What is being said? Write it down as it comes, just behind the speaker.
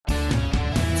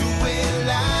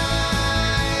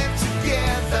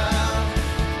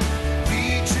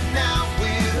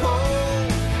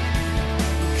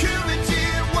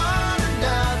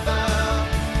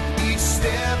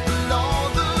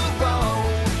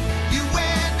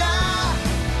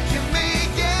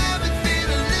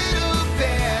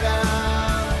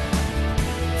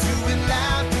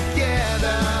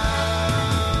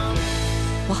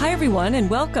everyone, and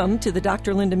welcome to the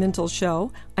Dr. Linda Mintle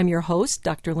Show. I'm your host,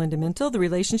 Dr. Linda Mintle, the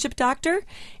relationship doctor,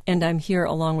 and I'm here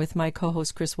along with my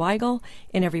co-host, Chris Weigel.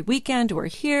 And every weekend, we're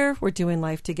here, we're doing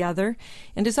life together.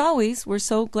 And as always, we're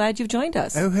so glad you've joined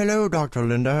us. Oh, hello, Dr.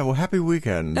 Linda. Well, happy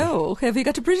weekend. Oh, have you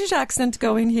got a British accent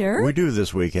going here? We do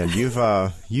this weekend.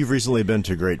 You've recently been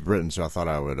to Great Britain, so I thought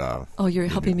I would... Oh, you're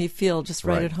helping me feel just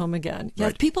right at home again. Yeah,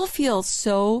 right. People feel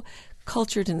so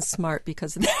cultured and smart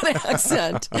because of that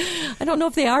accent. I don't know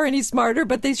if they are any smarter,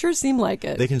 but they sure seem like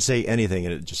it. They can say anything,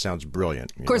 and it just sounds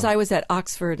brilliant. Of course, I was at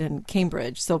Oxford and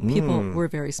Cambridge, so people were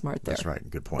very smart there. That's right.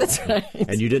 Good point. That's right.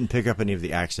 And you didn't pick up any of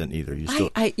the accent either. You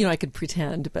still... I could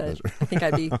pretend, but I think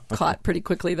I'd be caught pretty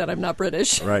quickly that I'm not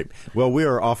British. Right. Well, we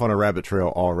are off on a rabbit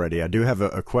trail already. I do have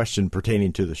a question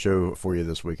pertaining to the show for you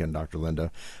this weekend, Dr.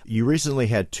 Linda. You recently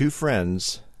had two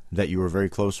friends that you were very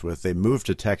close with. They moved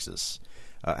to Texas.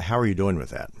 How are you doing with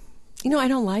that? I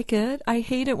don't like it. I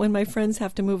hate it when my friends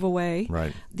have to move away.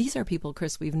 Right. These are people,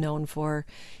 Chris, we've known for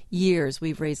years.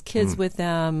 We've raised kids with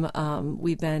them.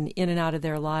 We've been in and out of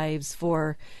their lives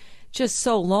for just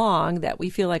so long that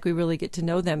we feel like we really get to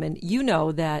know them. And you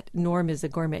know that Norm is a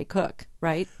gourmet cook,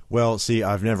 right? Well, see,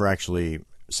 I've never actually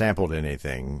sampled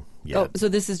anything yet. Oh, so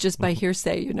this is just by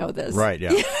hearsay, you know this. Right,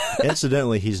 yeah.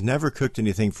 Incidentally, he's never cooked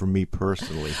anything for me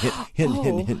personally.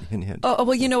 Hint. Oh,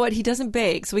 well, you know what? He doesn't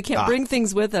bake, so we can't bring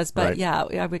things with us. But right. yeah,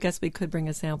 I guess we could bring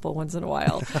a sample once in a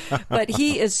while. But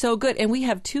he is so good. And we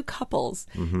have two couples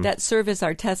that serve as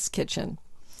our test kitchen.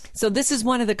 So this is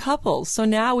one of the couples. So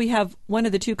now we have one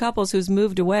of the two couples who's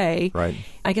moved away. Right.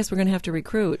 I guess we're going to have to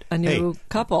recruit a new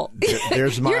couple.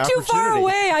 There's my You're too far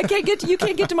away. You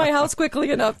can't get to my house quickly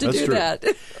enough to do that.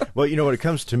 Well, when it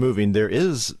comes to moving, there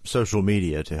is social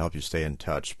media to help you stay in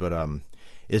touch, but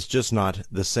it's just not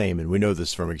the same. And we know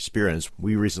this from experience.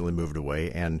 We recently moved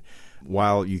away, and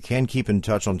while you can keep in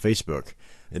touch on Facebook,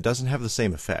 it doesn't have the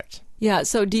same effect. Yeah.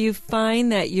 So do you find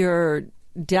that your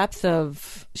depth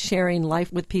of sharing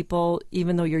life with people,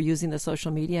 even though you're using the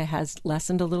social media, has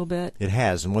lessened a little bit? It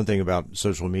has. And one thing about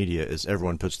social media is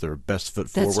everyone puts their best foot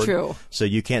forward. That's true. So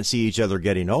you can't see each other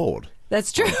getting old.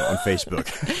 That's true. On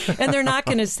Facebook. And they're not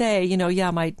going to say,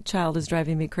 yeah, my child is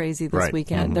driving me crazy this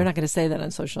weekend. Mm-hmm. They're not going to say that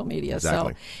on social media.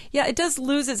 Exactly. So, yeah, it does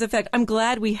lose its effect. I'm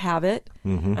glad we have it.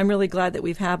 Mm-hmm. I'm really glad that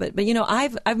we've had it. But,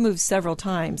 I've moved several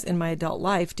times in my adult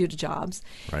life due to jobs.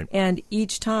 Right. And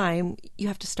each time you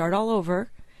have to start all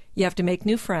over. You have to make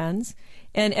new friends.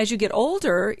 And as you get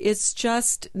older, it's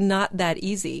just not that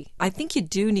easy. I think you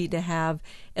do need to have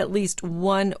at least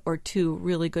one or two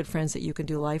really good friends that you can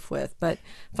do life with. But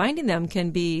finding them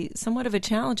can be somewhat of a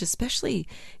challenge, especially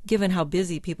given how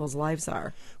busy people's lives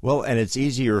are. Well, and it's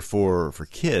easier for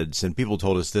kids. And people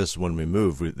told us this when we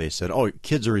moved. They said,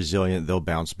 kids are resilient. They'll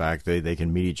bounce back. They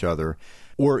can meet each other.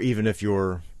 Or even if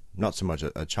you're not so much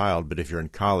a child, but if you're in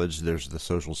college, there's the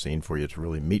social scene for you to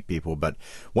really meet people. But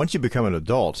once you become an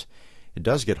adult, it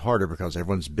does get harder because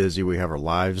everyone's busy. We have our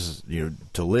lives,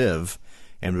 to live.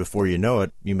 And before you know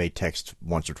it, you may text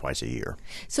once or twice a year.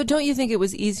 So don't you think it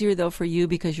was easier, though, for you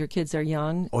because your kids are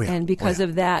young? Oh, yeah. And because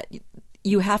of that,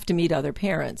 you have to meet other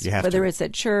parents, whether it's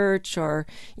at church or,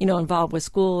 involved with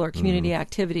school or community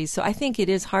activities. So I think it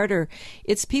is harder.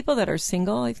 It's people that are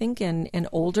single, I think, and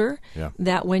older,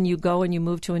 that when you go and you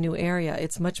move to a new area,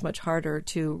 it's much, much harder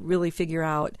to really figure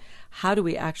out how do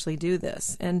we actually do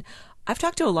this. And I've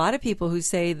talked to a lot of people who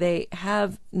say they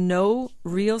have no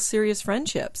real serious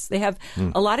friendships. They have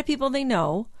a lot of people they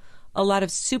know, a lot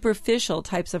of superficial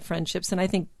types of friendships, and I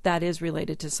think that is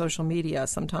related to social media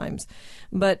sometimes.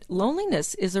 But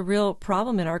loneliness is a real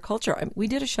problem in our culture. We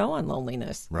did a show on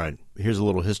loneliness. Right. Here's a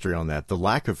little history on that. The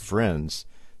lack of friends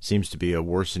seems to be a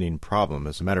worsening problem.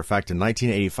 As a matter of fact, in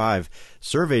 1985,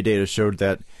 survey data showed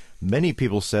that many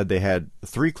people said they had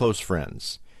 3 close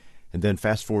friends. And then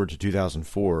fast forward to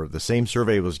 2004, the same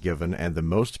survey was given, and the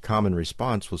most common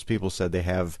response was people said they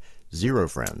have 0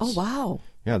 friends. Oh, wow.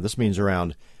 Yeah, this means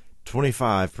around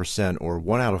 25%, or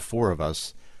 1 out of 4 of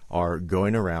us, are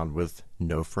going around with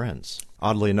no friends.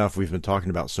 Oddly enough, we've been talking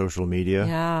about social media.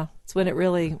 Yeah, it's when it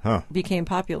really became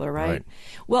popular, right?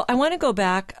 Well, I want to go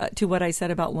back to what I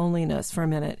said about loneliness for a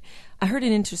minute. I heard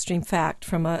an interesting fact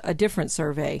from a different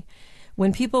survey.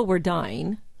 When people were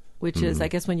dying, which is, I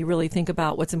guess, when you really think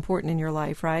about what's important in your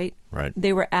life, right? Right.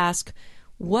 They were asked,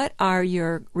 what are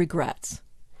your regrets?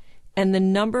 And the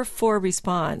number 4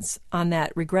 response on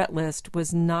that regret list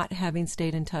was not having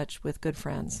stayed in touch with good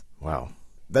friends. Wow.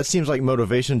 That seems like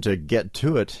motivation to get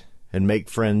to it and make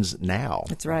friends now.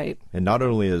 That's right. And not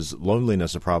only is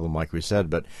loneliness a problem, like we said,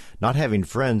 but not having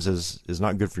friends is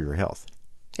not good for your health.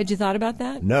 Had you thought about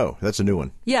that? No, that's a new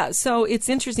one. Yeah, so it's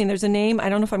interesting. There's a name, I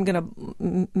don't know if I'm going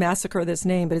to massacre this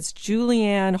name, but it's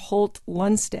Julianne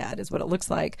Holt-Lundstad is what it looks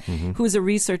like, who's a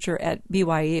researcher at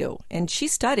BYU. And she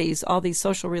studies all these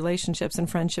social relationships and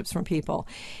friendships from people.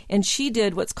 And she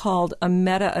did what's called a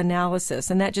meta-analysis.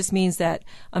 And that just means that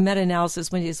a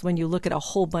meta-analysis is when you look at a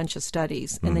whole bunch of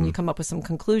studies and then you come up with some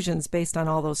conclusions based on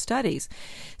all those studies.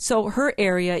 So her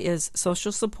area is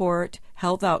social support,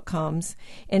 health outcomes,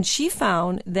 and she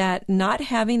found that not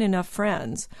having enough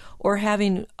friends or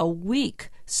having a weak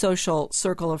social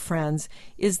circle of friends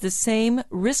is the same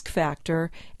risk factor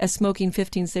as smoking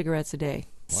 15 cigarettes a day.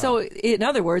 Wow. So, in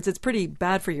other words, it's pretty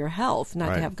bad for your health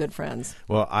not to have good friends.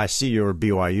 Well, I see your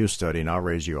BYU study, and I'll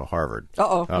raise you a Harvard.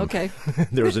 Okay.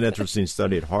 There was an interesting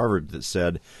study at Harvard that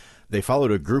said they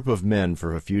followed a group of men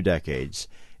for a few decades,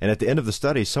 and at the end of the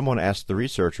study, someone asked the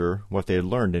researcher what they had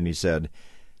learned, and he said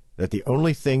that the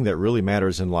only thing that really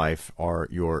matters in life are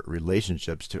your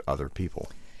relationships to other people.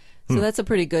 So that's a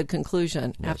pretty good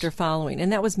conclusion after following.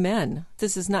 And that was men.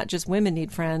 This is not just women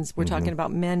need friends. We're talking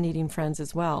about men needing friends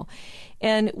as well.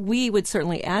 And we would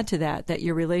certainly add to that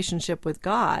your relationship with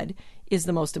God is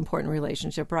the most important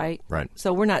relationship, right? Right.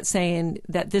 So we're not saying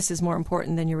that this is more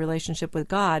important than your relationship with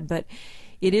God, but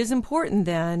it is important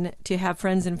then to have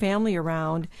friends and family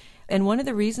around. And one of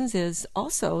the reasons is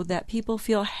also that people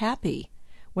feel happy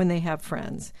when they have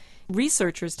friends.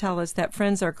 Researchers tell us that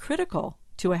friends are critical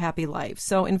to a happy life.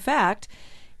 So, in fact,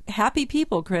 happy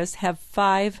people, Chris, have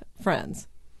 5 friends.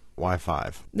 Why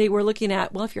 5? They were looking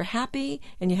at, well, if you're happy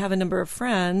and you have a number of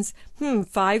friends,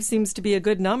 5 seems to be a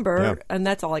good number. Yeah. And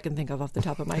that's all I can think of off the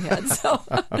top of my head. So,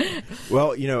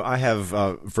 well, I have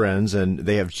friends, and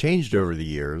they have changed over the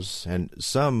years, and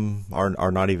some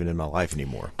are not even in my life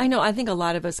anymore. I know. I think a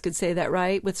lot of us could say that,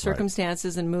 right? With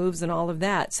circumstances and moves and all of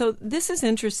that. So this is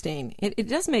interesting. It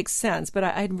does make sense, but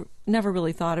I'd never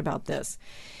really thought about this.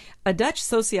 A Dutch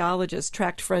sociologist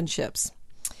tracked friendships.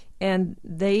 And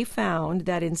they found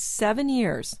that in 7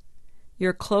 years,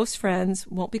 your close friends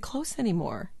won't be close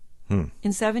anymore.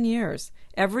 In 7 years.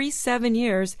 Every 7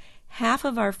 years, half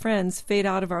of our friends fade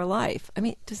out of our life. I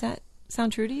mean, does that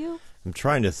sound true to you? I'm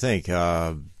trying to think.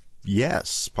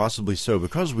 Yes, possibly so.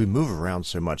 Because we move around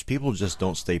so much, people just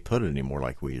don't stay put anymore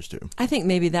like we used to. I think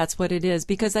maybe that's what it is,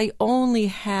 because I only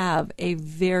have a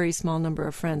very small number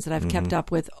of friends that I've kept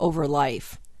up with over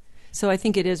life. So I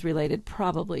think it is related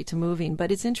probably to moving.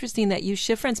 But it's interesting that you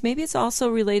shift friends. Maybe it's also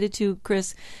related to,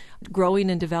 Chris,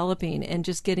 growing and developing and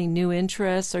just getting new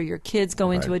interests, or your kids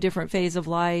go into a different phase of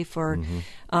life, or,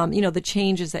 the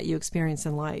changes that you experience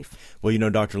in life. Well,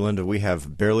 Dr. Linda, we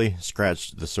have barely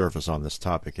scratched the surface on this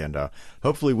topic, and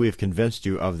hopefully we've convinced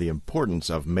you of the importance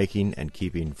of making and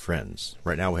keeping friends.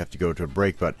 Right now we have to go to a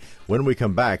break, but when we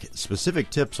come back,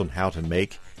 specific tips on how to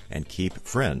make and keep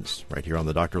friends right here on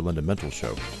the Dr. Linda Mintle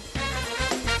Show.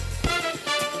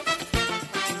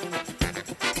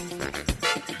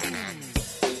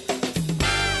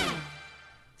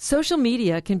 Social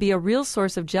media can be a real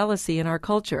source of jealousy in our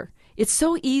culture. It's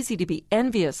so easy to be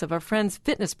envious of a friend's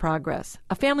fitness progress,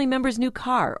 a family member's new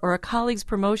car, or a colleague's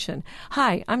promotion.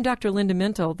 Hi, I'm Dr. Linda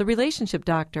Mintle, the relationship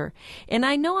doctor, and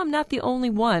I know I'm not the only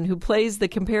one who plays the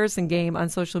comparison game on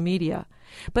social media.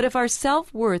 But if our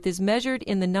self-worth is measured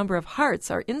in the number of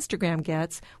hearts our Instagram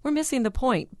gets, we're missing the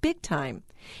point, big time.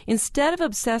 Instead of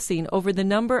obsessing over the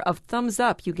number of thumbs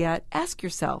up you get, ask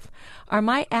yourself, are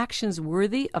my actions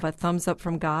worthy of a thumbs up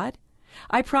from God?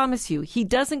 I promise you, He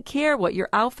doesn't care what your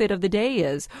outfit of the day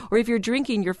is, or if you're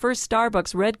drinking your first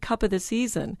Starbucks red cup of the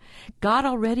season. God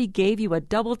already gave you a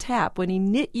double tap when He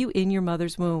knit you in your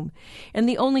mother's womb. And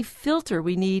the only filter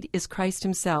we need is Christ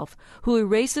Himself, who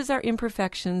erases our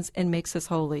imperfections and makes us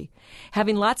holy.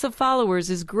 Having lots of followers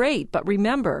is great, but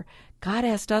remember, God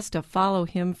asked us to follow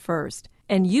Him first.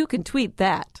 And you can tweet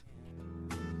that.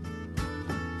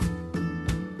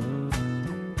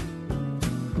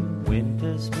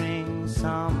 Winter, spring,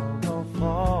 summer, or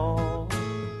fall.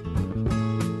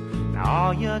 Now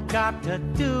all you got to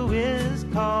do is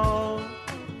call,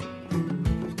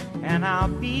 and I'll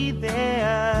be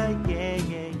there, yeah.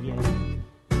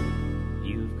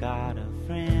 You've got a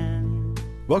friend.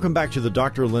 Welcome back to the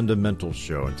Dr. Linda Mintle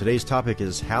Show, and today's topic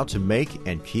is how to make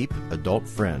and keep adult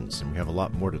friends. And we have a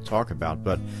lot more to talk about,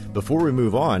 but before we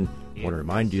move on, I want to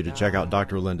remind you to check out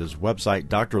Dr. Linda's website,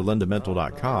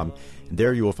 drlindamintle.com, and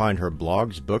there you will find her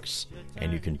blogs, books,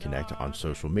 and you can connect on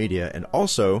social media. And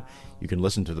also, you can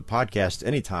listen to the podcast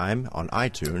anytime on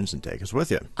iTunes and take us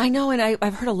with you. I know, and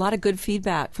I've heard a lot of good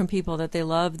feedback from people that they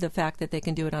love the fact that they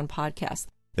can do it on podcasts.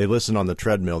 They listen on the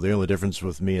treadmill. The only difference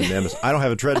with me and them is I don't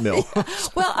have a treadmill.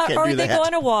 Well, or they go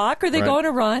on a walk, or they go on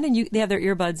a run, and they have their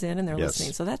earbuds in and they're Yes.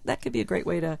 listening. So that could be a great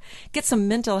way to get some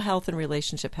mental health and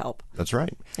relationship help. That's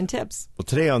right. And tips. Well,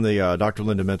 today on the Dr.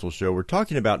 Linda Mintle Show, we're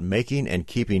talking about making and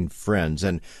keeping friends.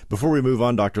 And before we move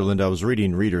on, Dr. Linda, I was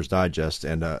reading Reader's Digest,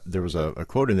 and there was a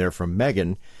quote in there from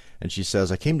Megan. And she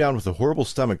says, I came down with a horrible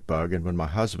stomach bug, and when my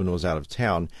husband was out of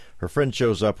town, her friend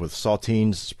shows up with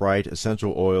saltines, Sprite,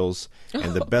 essential oils,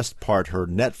 and the best part, her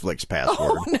Netflix password.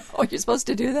 Oh, no. You're supposed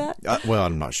to do that? Well,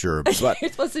 I'm not sure. But You're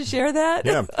supposed to share that?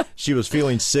 yeah, she was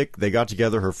feeling sick. They got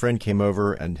together. Her friend came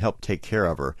over and helped take care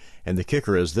of her. And the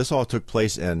kicker is this all took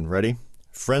place in, ready?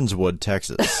 Friendswood,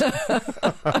 Texas.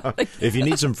 If you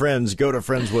need some friends, go to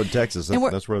Friendswood, Texas.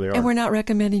 That's where they are. And we're not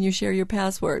recommending you share your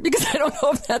password because I don't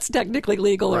know if that's technically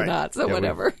legal or not. So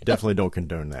whatever. Definitely don't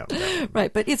condone that.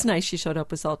 Right. But it's nice she showed up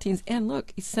with saltines. And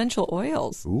look, essential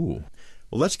oils. Ooh.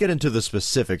 Well, let's get into the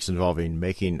specifics involving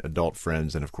making adult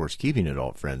friends and, of course, keeping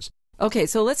adult friends. Okay.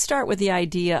 So let's start with the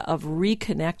idea of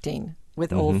reconnecting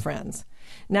with old friends.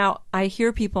 Now, I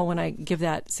hear people when I give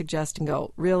that suggestion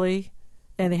go, really?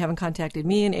 And they haven't contacted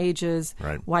me in ages.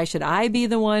 Right. Why should I be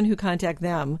the one who contact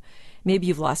them? Maybe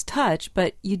you've lost touch,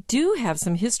 but you do have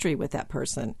some history with that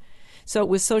person. So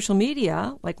with social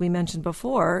media, like we mentioned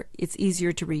before, it's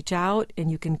easier to reach out and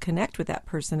you can connect with that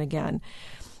person again.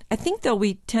 I think, though,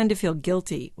 we tend to feel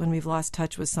guilty when we've lost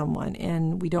touch with someone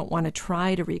and we don't want to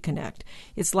try to reconnect.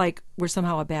 It's like we're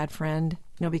somehow a bad friend,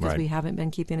 because we haven't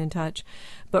been keeping in touch.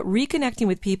 But reconnecting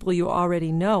with people you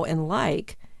already know and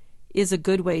like is a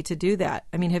good way to do that.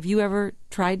 I mean, have you ever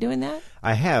tried doing that?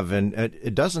 I have, and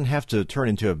it doesn't have to turn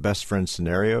into a best friend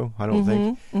scenario, I don't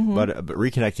think. But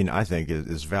reconnecting, I think,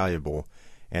 is valuable,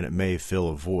 and it may fill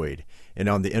a void. And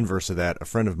on the inverse of that, a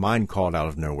friend of mine called out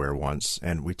of nowhere once,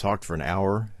 and we talked for an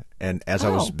hour. And as I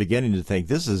was beginning to think,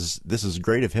 this is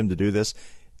great of him to do this,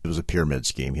 it was a pyramid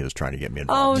scheme. He was trying to get me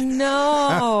involved. Oh, no.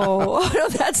 Oh, no,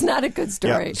 that's not a good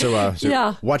story. Yeah,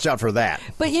 so watch out for that.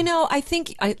 But, I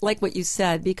think I like what you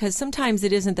said, because sometimes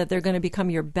it isn't that they're going to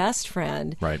become your best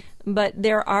friend. Right. But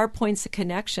there are points of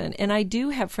connection. And I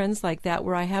do have friends like that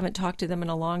where I haven't talked to them in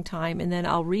a long time. And then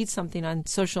I'll read something on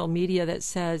social media that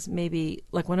says maybe,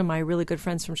 like one of my really good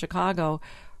friends from Chicago,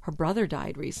 her brother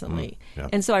died recently.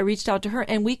 And so I reached out to her,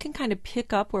 and we can kind of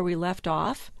pick up where we left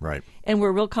off. Right. And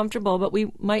we're real comfortable, but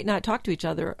we might not talk to each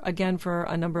other again for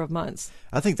a number of months.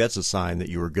 I think that's a sign that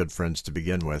you were good friends to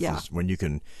begin with, is when you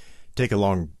can take a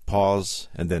long pause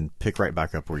and then pick right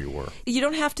back up where you were. You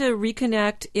don't have to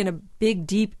reconnect in a big,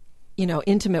 deep,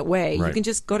 intimate way. Right. You can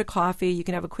just go to coffee. You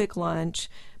can have a quick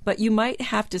lunch. But you might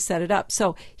have to set it up.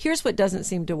 So here's what doesn't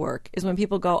seem to work, is when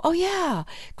people go, oh, yeah,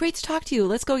 great to talk to you.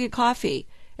 Let's go get coffee.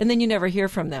 And then you never hear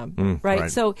from them, right?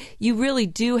 So you really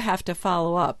do have to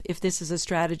follow up if this is a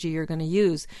strategy you're going to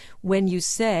use. When you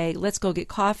say, let's go get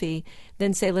coffee,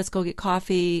 then say, let's go get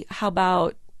coffee. How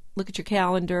about look at your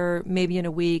calendar, maybe in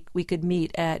a week we could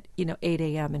meet at 8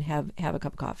 a.m. and have a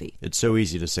cup of coffee. It's so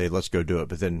easy to say, let's go do it,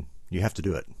 but then you have to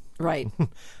do it. Right.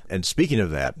 And speaking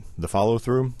of that, the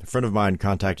follow-through, a friend of mine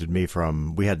contacted me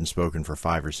we hadn't spoken for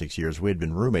 5 or 6 years. We had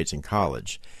been roommates in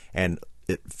college, and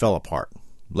it fell apart.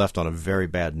 Left on a very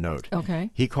bad note. Okay.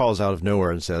 He calls out of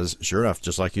nowhere and says, sure enough,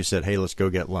 just like you said, hey, let's go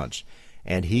get lunch.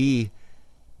 And he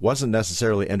wasn't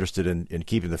necessarily interested in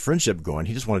keeping the friendship going.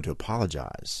 He just wanted to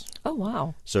apologize. Oh,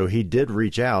 wow. So he did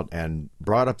reach out and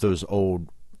brought up those old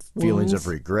feelings of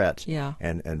regret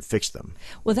and fixed them.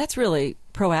 Well, that's really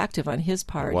proactive on his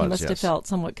part. He must have felt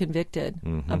somewhat convicted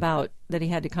about that he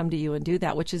had to come to you and do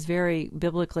that, which is very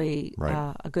biblically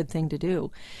a good thing to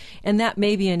do. And that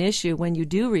may be an issue when you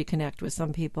do reconnect with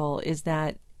some people, is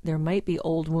that there might be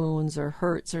old wounds or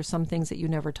hurts or some things that you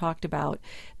never talked about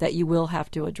that you will have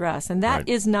to address. And that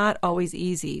is not always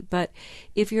easy. But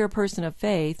if you're a person of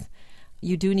faith,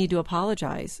 you do need to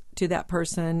apologize to that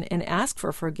person and ask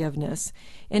for forgiveness.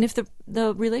 And if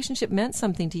the relationship meant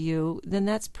something to you, then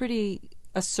that's pretty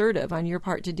assertive on your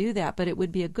part to do that. But it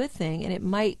would be a good thing, and it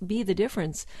might be the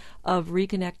difference of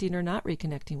reconnecting or not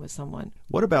reconnecting with someone.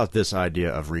 What about this idea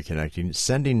of reconnecting?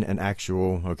 Sending an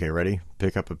actual, okay, ready?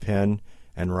 Pick up a pen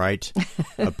and write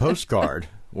a postcard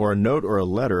or a note or a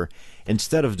letter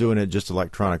instead of doing it just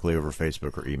electronically over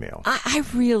Facebook or email. I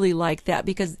really like that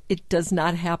because it does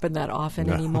not happen that often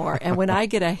anymore. And when I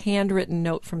get a handwritten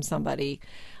note from somebody,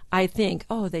 I think,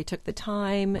 oh, they took the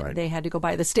time, they had to go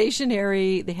buy the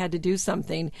stationery, they had to do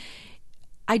something.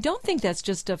 I don't think that's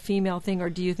just a female thing, or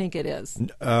do you think it is?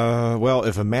 Well,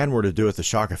 if a man were to do it, the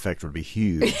shock effect would be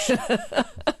huge.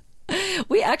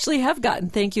 We actually have gotten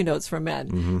thank you notes from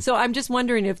men. So I'm just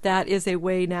wondering if that is a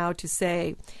way now to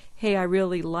say, hey, I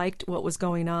really liked what was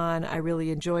going on. I really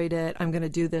enjoyed it. I'm going to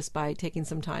do this by taking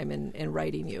some time and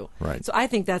writing you. Right. So I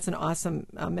think that's an awesome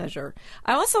measure.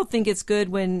 I also think it's good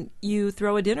when you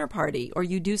throw a dinner party or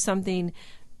you do something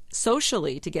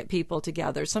socially to get people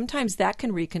together. Sometimes that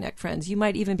can reconnect friends. You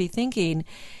might even be thinking,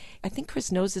 I think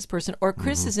Chris knows this person, or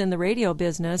Chris is in the radio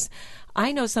business.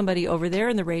 I know somebody over there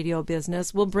in the radio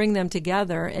business. We'll bring them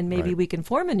together, and maybe we can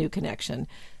form a new connection.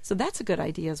 So that's a good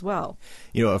idea as well.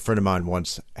 You know, a friend of mine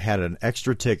once had an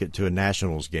extra ticket to a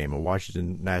Nationals game, a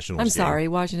Washington Nationals game. I'm sorry,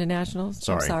 Washington Nationals?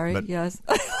 Sorry. I'm sorry, but, yes.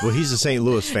 Well, he's a St.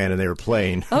 Louis fan, and they were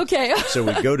playing. Okay. So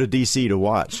we go to D.C. to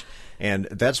watch. And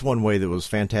that's one way that was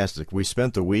fantastic. We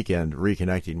spent the weekend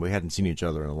reconnecting. We hadn't seen each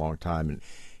other in a long time. And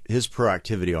his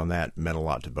proactivity on that meant a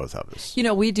lot to both of us. You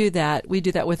know, we do that. We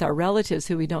do that with our relatives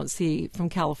who we don't see from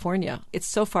California. It's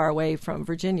so far away from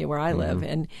Virginia where I live,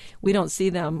 and we don't see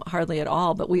them hardly at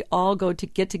all. But we all go to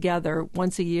get together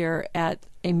once a year at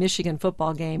a Michigan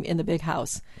football game in the big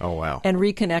house. Oh, wow. And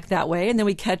reconnect that way. And then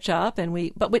we catch up,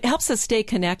 but it helps us stay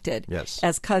connected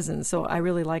as cousins. So I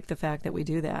really like the fact that we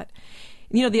do that.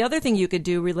 You know, the other thing you could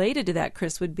do related to that,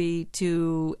 Chris, would be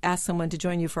to ask someone to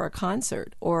join you for a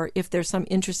concert, or if there's some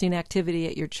interesting activity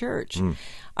at your church.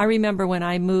 I remember when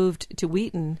I moved to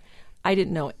Wheaton, I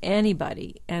didn't know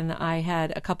anybody, and I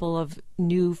had a couple of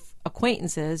new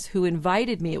acquaintances who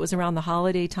invited me. It was around the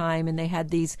holiday time, and they had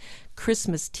these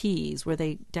Christmas teas where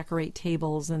they decorate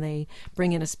tables and they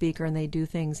bring in a speaker and they do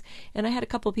things. And I had a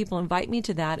couple of people invite me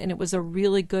to that, and it was a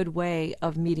really good way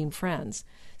of meeting friends.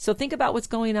 So think about what's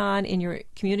going on in your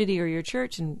community or your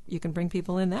church, and you can bring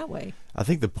people in that way. I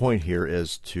think the point here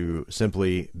is to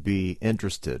simply be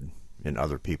interested in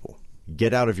other people.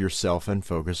 Get out of yourself and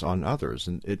focus on others.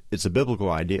 And it's a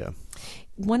biblical idea.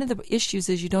 One of the issues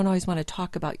is you don't always want to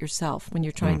talk about yourself when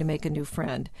you're trying to make a new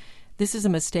friend. This is a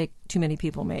mistake too many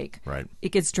people make. Right.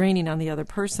 It gets draining on the other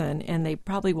person, and they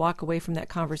probably walk away from that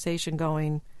conversation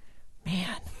going,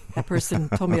 man, that person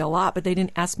told me a lot, but they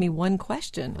didn't ask me one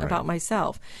question about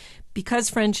myself. Because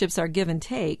friendships are give and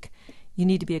take, you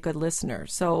need to be a good listener.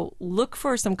 So look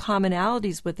for some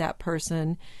commonalities with that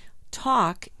person.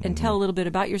 Talk and tell a little bit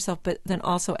about yourself, but then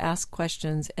also ask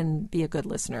questions and be a good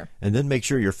listener. And then make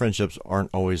sure your friendships aren't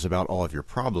always about all of your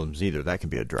problems either. That can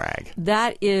be a drag.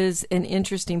 That is an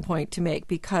interesting point to make,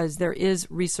 because there is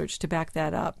research to back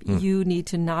that up. You need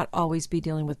to not always be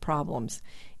dealing with problems,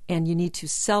 and you need to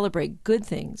celebrate good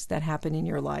things that happen in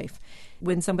your life.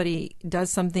 When somebody does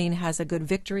something, has a good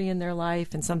victory in their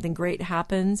life, and something great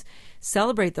happens,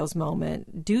 celebrate those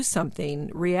moments, do something,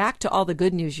 react to all the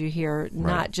good news you hear,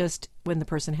 not just when the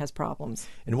person has problems.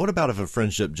 And what about if a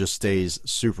friendship just stays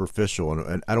superficial?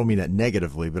 And I don't mean that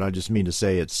negatively, but I just mean to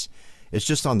say it's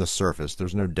just on the surface.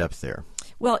 There's no depth there.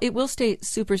 Well, it will stay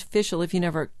superficial if you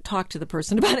never talk to the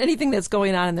person about anything that's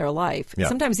going on in their life. Yeah.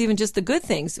 Sometimes even just the good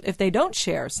things, if they don't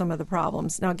share some of the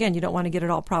problems. Now, again, you don't want to get it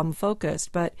all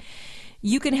problem-focused, but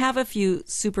you can have a few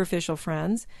superficial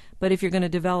friends, but if you're going to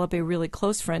develop a really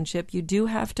close friendship, you do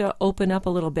have to open up a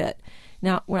little bit.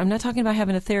 Now, I'm not talking about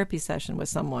having a therapy session with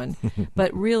someone,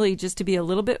 but really just to be a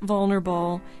little bit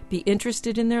vulnerable, be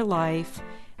interested in their life.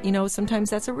 You know,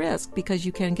 sometimes that's a risk because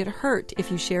you can get hurt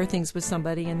if you share things with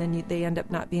somebody and then they end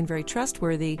up not being very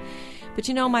trustworthy. But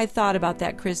you know, my thought about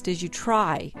that, Chris, is you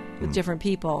try with different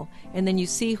people and then you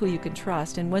see who you can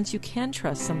trust. And once you can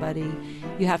trust somebody,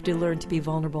 you have to learn to be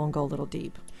vulnerable and go a little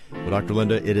deep. Well, Dr.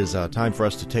 Linda, it is time for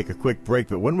us to take a quick break.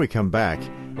 But when we come back,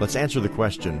 let's answer the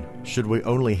question, should we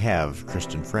only have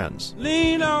Christian friends?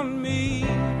 Lean on me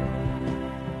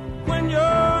when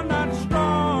you're not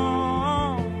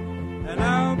strong, and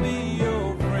I'll be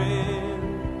your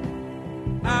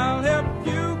friend. I'll help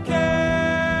you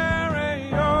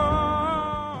carry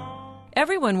on.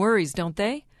 Everyone worries, don't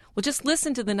they? Well, just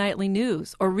listen to the nightly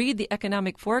news or read the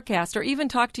economic forecast or even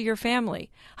talk to your family.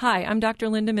 Hi, I'm Dr.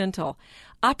 Linda Mintle.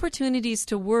 Opportunities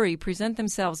to worry present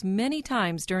themselves many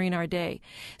times during our day.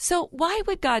 So why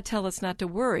would God tell us not to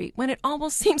worry when it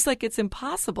almost seems like it's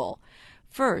impossible?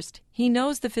 First, He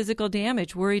knows the physical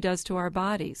damage worry does to our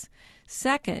bodies.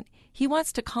 Second, He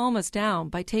wants to calm us down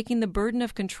by taking the burden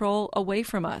of control away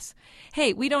from us.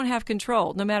 Hey, we don't have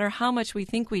control. No matter how much we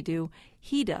think we do,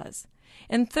 He does.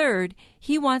 And third,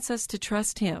 He wants us to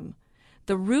trust Him.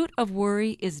 The root of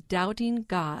worry is doubting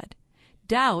God.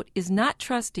 Doubt is not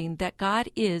trusting that God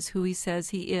is who He says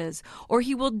He is, or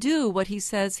He will do what He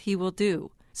says He will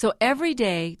do. So every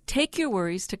day, take your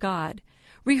worries to God.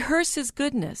 Rehearse His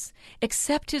goodness,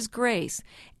 accept His grace,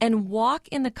 and walk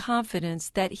in the confidence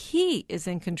that He is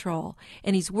in control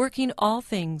and He's working all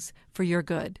things for your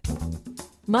good.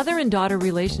 Mother and daughter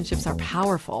relationships are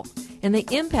powerful, and they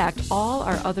impact all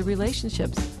our other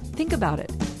relationships. Think about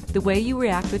it. The way you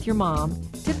react with your mom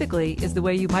typically is the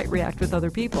way you might react with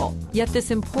other people. Yet this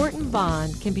important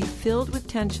bond can be filled with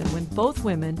tension when both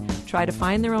women try to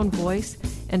find their own voice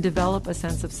and develop a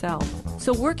sense of self.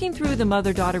 So working through the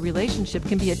mother-daughter relationship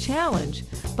can be a challenge,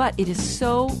 but it is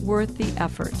so worth the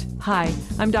effort. Hi,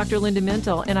 I'm Dr. Linda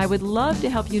Mintle, and I would love to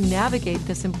help you navigate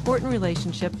this important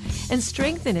relationship and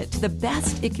strengthen it to the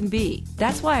best it can be.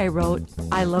 That's why I wrote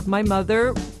I Love My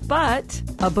Mother, But,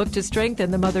 a book to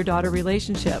strengthen the mother-daughter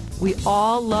relationship. We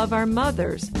all love our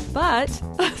mothers, but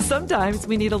sometimes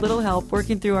we need a little help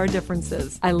working through our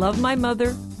differences. I Love My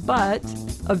Mother, But,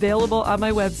 available on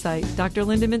my website,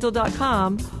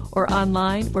 drlindamintle.com, or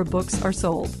online where books are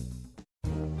sold.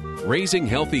 Raising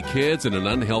Healthy Kids in an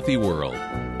Unhealthy World.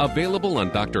 Available on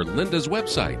Dr. Linda's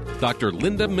website,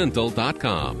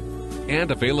 drlindamintle.com,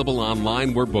 and available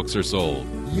online where books are sold.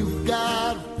 You've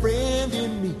got a friend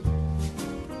in me.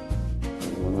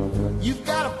 You've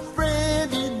got a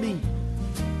friend in me.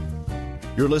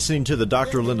 You're listening to the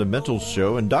Dr. Linda Mintle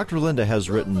Show, and Dr. Linda has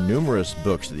written numerous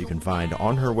books that you can find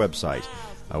on her website.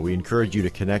 We encourage you to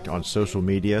connect on social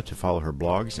media to follow her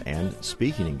blogs and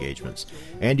speaking engagements.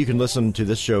 And you can listen to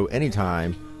this show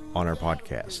anytime on our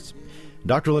podcasts.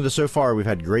 Dr. Linda, so far we've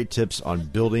had great tips on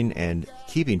building and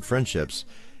keeping friendships.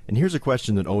 And here's a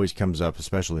question that always comes up,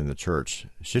 especially in the church.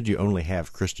 Should you only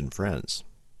have Christian friends?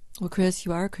 Well, Chris,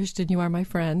 you are a Christian. You are my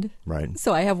friend. Right.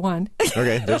 So I have one.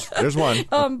 Okay, there's one.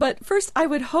 But first, I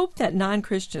would hope that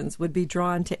non-Christians would be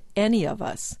drawn to any of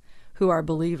us who are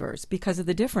believers because of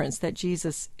the difference that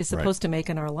Jesus is supposed to make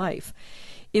in our life.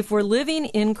 If we're living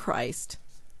in Christ,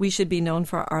 we should be known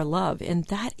for our love, and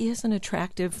that is an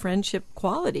attractive friendship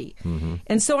quality. Mm-hmm.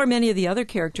 And so are many of the other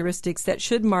characteristics that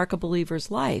should mark a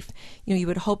believer's life. You know, you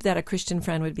would hope that a Christian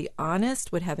friend would be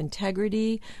honest, would have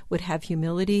integrity, would have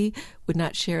humility, would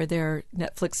not share their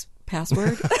Netflix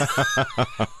password.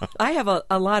 I have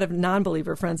a lot of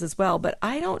non-believer friends as well, but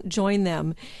I don't join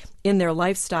them in their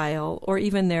lifestyle or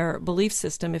even their belief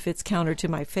system if it's counter to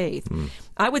my faith.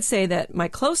 I would say that my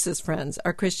closest friends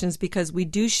are Christians because we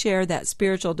do share that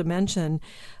spiritual dimension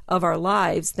of our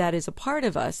lives that is a part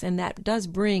of us, and that does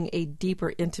bring a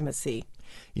deeper intimacy.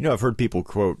 You know, I've heard people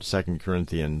quote 2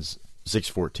 Corinthians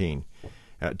 6:14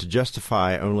 to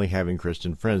justify only having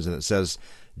Christian friends, and it says,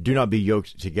 "Do not be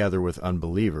yoked together with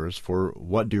unbelievers, for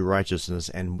what do righteousness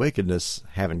and wickedness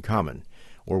have in common?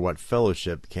 Or what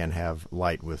fellowship can have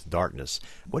light with darkness?"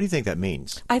 What do you think that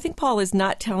means? I think Paul is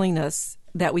not telling us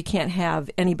that we can't have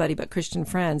anybody but Christian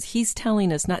friends. He's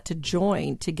telling us not to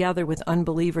join together with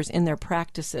unbelievers in their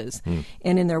practices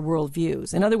and in their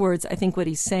worldviews. In other words, I think what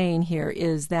he's saying here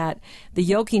is that the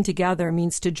yoking together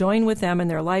means to join with them in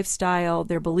their lifestyle,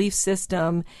 their belief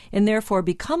system, and therefore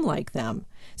become like them.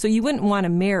 So you wouldn't want to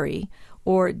marry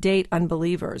or date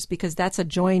unbelievers because that's a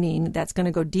joining that's going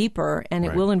to go deeper, and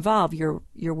it will involve your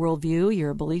worldview,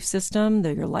 your belief system,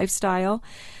 your lifestyle.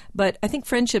 But I think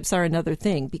friendships are another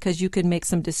thing because you can make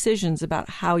some decisions about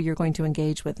how you're going to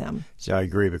engage with them. See, I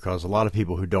agree, because a lot of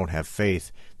people who don't have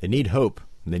faith, they need hope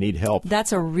and they need help. That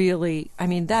is a really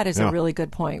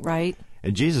good point, right?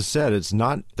 And Jesus said it's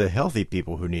not the healthy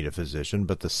people who need a physician,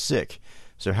 but the sick.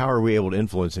 So how are we able to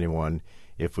influence anyone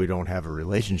if we don't have a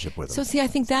relationship with them? So, see, I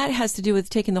think that has to do with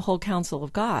taking the whole counsel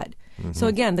of God. Mm-hmm. So,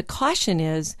 again, the caution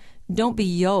is don't be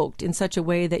yoked in such a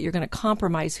way that you're going to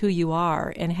compromise who you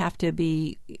are and have to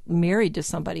be married to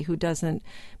somebody who doesn't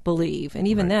believe. And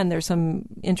even then, there's some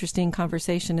interesting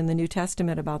conversation in the New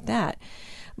Testament about that.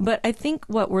 But I think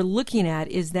what we're looking at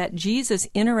is that Jesus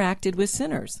interacted with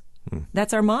sinners.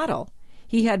 That's our model.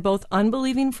 He had both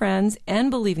unbelieving friends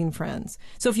and believing friends.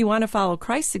 So if you want to follow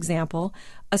Christ's example,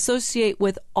 associate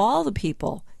with all the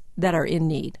people that are in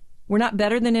need. We're not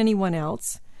better than anyone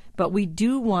else, but we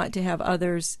do want to have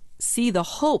others see the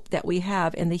hope that we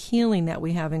have and the healing that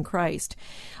we have in Christ.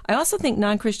 I also think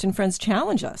non-Christian friends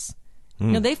challenge us.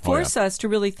 They force us to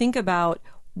really think about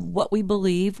what we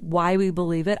believe, why we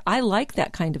believe it. I like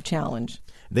that kind of challenge.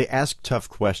 They ask tough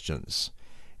questions,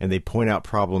 and they point out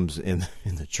problems in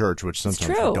the church, which sometimes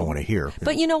we don't want to hear.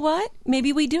 But you know what?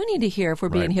 Maybe we do need to hear if we're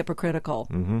being hypocritical.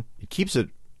 Mm-hmm. It keeps it,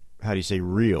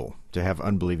 real to have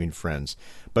unbelieving friends.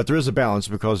 But there is a balance,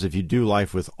 because if you do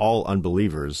life with all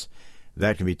unbelievers,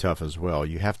 that can be tough as well.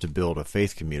 You have to build a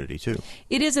faith community, too.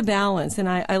 It is a balance, and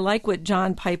I like what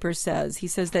John Piper says. He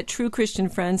says that true Christian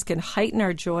friends can heighten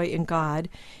our joy in God,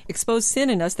 expose sin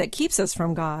in us that keeps us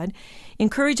from God,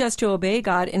 encourage us to obey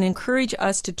God, and encourage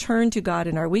us to turn to God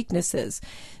in our weaknesses.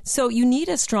 So you need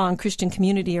a strong Christian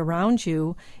community around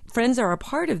you. Friends are a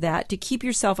part of that to keep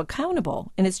yourself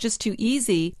accountable, and it's just too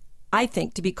easy I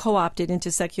think, to be co-opted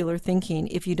into secular thinking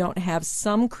if you don't have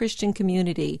some Christian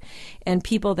community and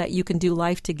people that you can do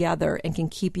life together and can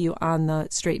keep you on the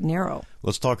straight and narrow.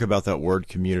 Let's talk about that word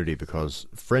community, because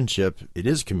friendship, it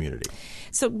is community.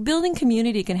 So building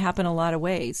community can happen a lot of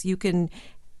ways. You can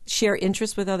share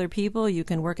interests with other people. You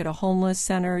can work at a homeless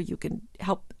center. You can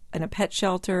help in a pet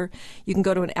shelter. You can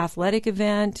go to an athletic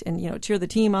event and, cheer the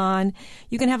team on.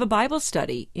 You can have a Bible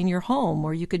study in your home,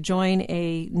 or you could join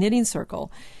a knitting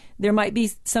circle. There might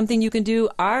be something you can do.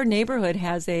 Our neighborhood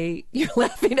has you're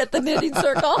laughing at the knitting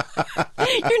circle.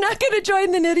 You're not going to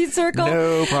join the knitting circle?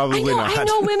 No, probably not. I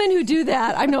know women who do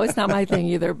that. I know it's not my thing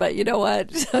either, but you know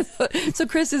what? So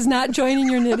Chris is not joining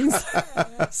your knitting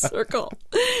circle.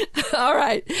 All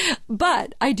right.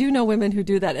 But I do know women who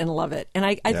do that and love it. And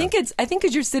I think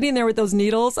as you're sitting there with those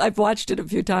needles, I've watched it a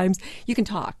few times, you can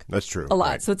talk. That's true. A lot.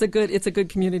 Right. So it's a good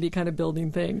community kind of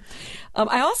building thing.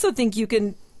 I also think you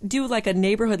can do like a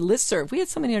neighborhood listserv. We had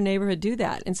somebody in our neighborhood do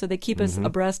that. And so they keep us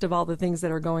abreast of all the things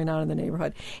that are going on in the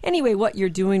neighborhood. Anyway, what you're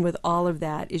doing with all of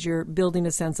that is you're building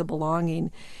a sense of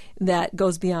belonging that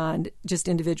goes beyond just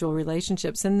individual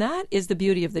relationships. And that is the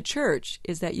beauty of the church,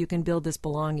 is that you can build this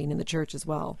belonging in the church as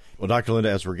well. Well, Dr. Linda,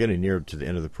 as we're getting near to the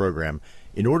end of the program,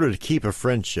 in order to keep a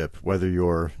friendship, whether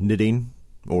you're knitting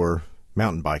or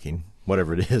mountain biking,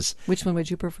 whatever it is. Which one would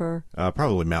you prefer?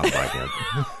 Probably mountain biking.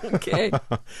 Okay.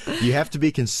 You have to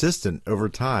be consistent over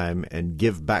time and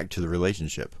give back to the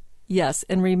relationship. Yes,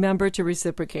 and remember to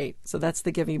reciprocate. So that's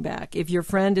the giving back. If your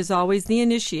friend is always the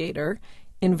initiator,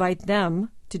 invite them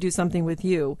to do something with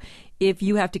you. If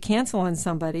you have to cancel on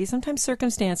somebody, sometimes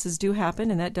circumstances do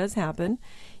happen, and that does happen.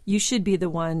 You should be the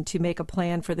one to make a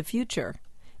plan for the future,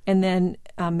 and then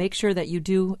make sure that you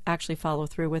do actually follow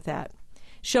through with that.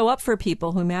 Show up for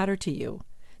people who matter to you.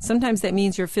 Sometimes that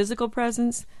means your physical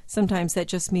presence. Sometimes that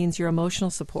just means your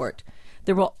emotional support.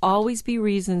 There will always be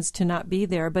reasons to not be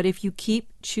there, but if you keep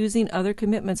choosing other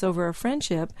commitments over a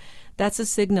friendship, that's a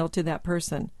signal to that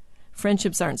person.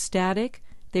 Friendships aren't static.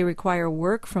 They require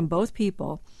work from both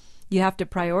people. You have to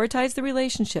prioritize the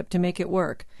relationship to make it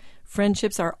work.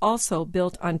 Friendships are also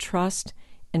built on trust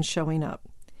and showing up.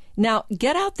 Now,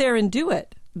 get out there and do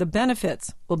it. The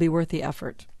benefits will be worth the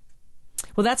effort.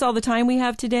 Well, that's all the time we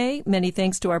have today. Many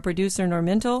thanks to our producer, Norm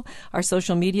Mintle, our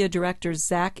social media directors,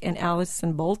 Zach and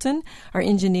Allison Bolton, our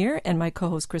engineer, and my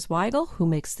co-host, Chris Weigel, who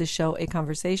makes this show a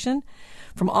conversation.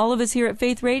 From all of us here at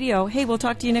Faith Radio, hey, we'll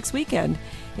talk to you next weekend.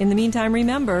 In the meantime,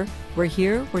 remember, we're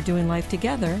here, we're doing life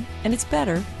together, and it's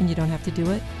better when you don't have to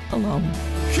do it alone.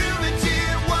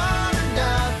 One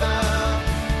another,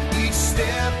 each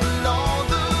step along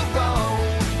the road.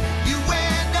 You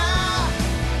and I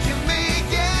can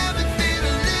make everything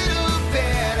a little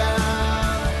better.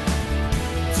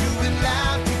 Doing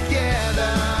life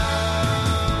together.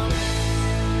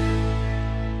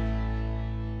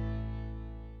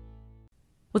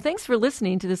 Well, thanks for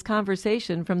listening to this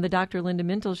conversation from the Dr. Linda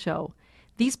Mintle Show.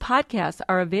 These podcasts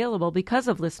are available because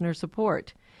of listener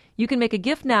support. You can make a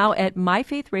gift now at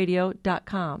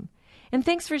myfaithradio.com. And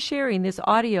thanks for sharing this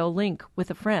audio link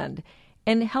with a friend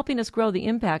and helping us grow the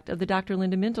impact of the Dr.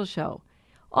 Linda Mintle Show.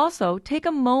 Also, take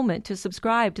a moment to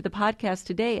subscribe to the podcast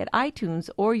today at iTunes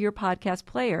or your podcast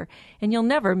player, and you'll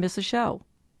never miss a show.